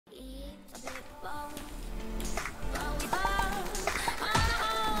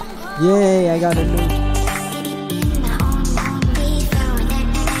Yay, I got a nuke.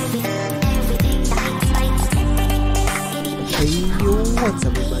 Hey yo, what's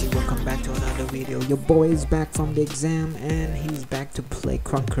up everybody, welcome back to another video. Your boy is back from the exam and he's back to play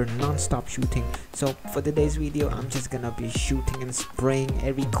Krunker non-stop shooting. So for today's video, I'm just gonna be shooting and spraying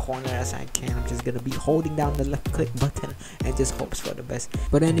every corner as I can. I'm just gonna be holding down the left click button and just hopes for the best.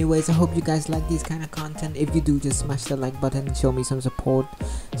 But anyways, I hope you guys like this kind of content. If you do, just smash the like button and show me some support.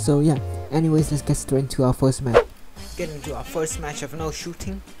 So yeah, anyways, let's get straight into our first match. Get into our first match of no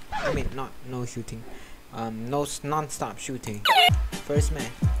shooting. I mean, not no shooting. No non-stop shooting. First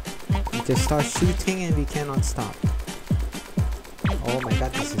match. We just start shooting and we cannot stop. Oh my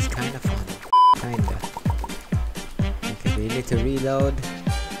god, this is kind of fun. Kinda. Okay, we need to reload.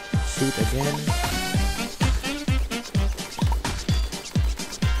 Shoot again.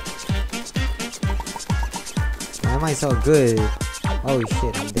 Why am I so good? Oh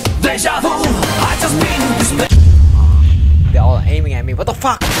shit, I'm dead. Deja vu! I just been. They're all aiming at me. What the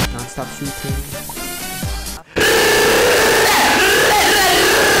fuck? Non-stop shooting.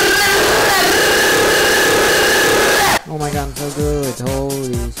 Oh my god, I'm so good.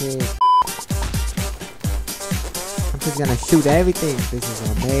 Holy shit. I'm just gonna shoot everything. This is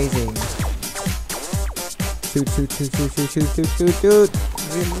amazing. Shoot, shoot, shoot, shoot, shoot, shoot, shoot, shoot, shoot.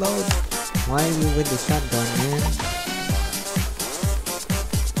 Reload. Why are we with the shotgun, man?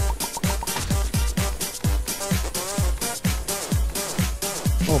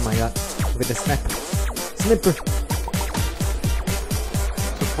 Oh my god. With the sniper. Snipper.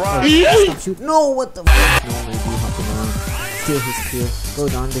 Oh, stop shoot. No, what the fuck? No, we be hopping around. Steal his kill. Go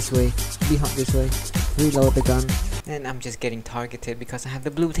down this way. Be hop this way. Reload the gun. And I'm just getting targeted because I have the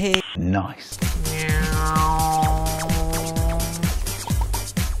blue tape. Nice.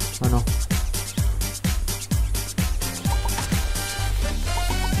 Oh no.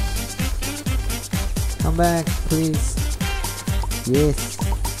 Come back, please. Yes.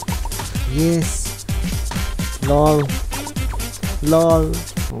 Yes. Lol. LOL.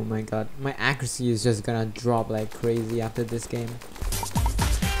 Oh my god, my accuracy is just gonna drop like crazy after this game.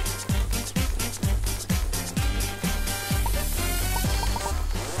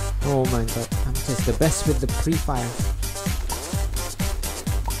 Oh my god, I'm just the best with the pre-fire.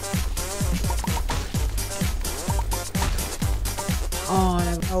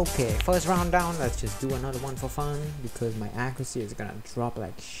 Oh, okay, first round down. Let's just do another one for fun because my accuracy is gonna drop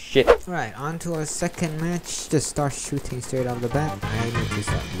like shit. Alright, on to our second match. Just start shooting straight off the bat. I need to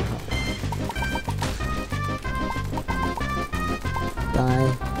start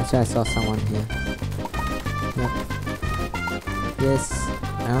die. Actually, I saw someone here. Yep. Yes.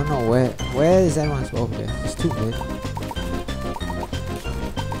 I don't know where is everyone over there? It's too good.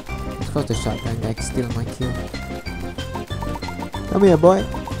 Let's go to the shotgun guy, steal my kill. Come here, boy.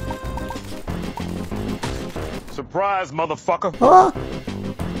 Surprise, motherfucker. Ah!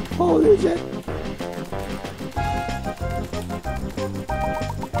 Holy shit.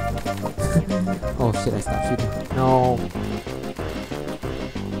 Oh shit, I stopped shooting. No.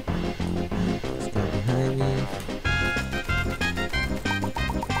 Stand behind me.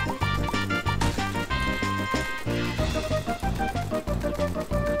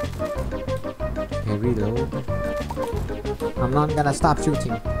 Okay, reload. I'm not gonna stop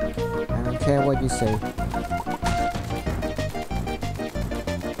shooting. I don't care what you say.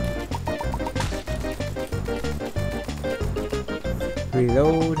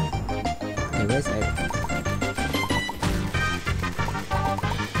 Reload. Okay, where's Ed?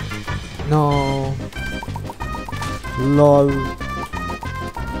 No. LOL.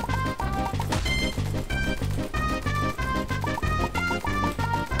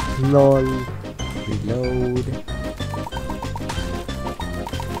 LOL. Reload.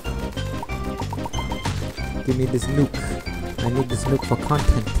 Give me this nuke. I need this nuke for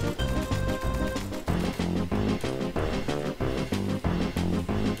content.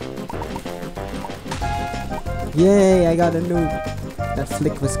 Yay, I got a nuke. That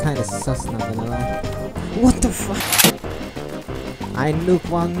flick was kinda sus, not gonna lie. What the fuck? I nuke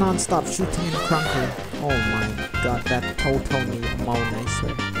while non-stop shooting in Krunker. Oh my god, that totally more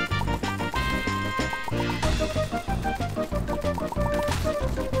nicer.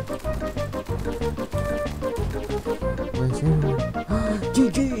 Where's everyone?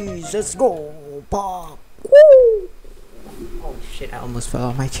 GG's, let's go! Pop! Woo! Oh shit, I almost fell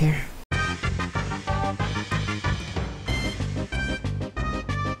off my chair.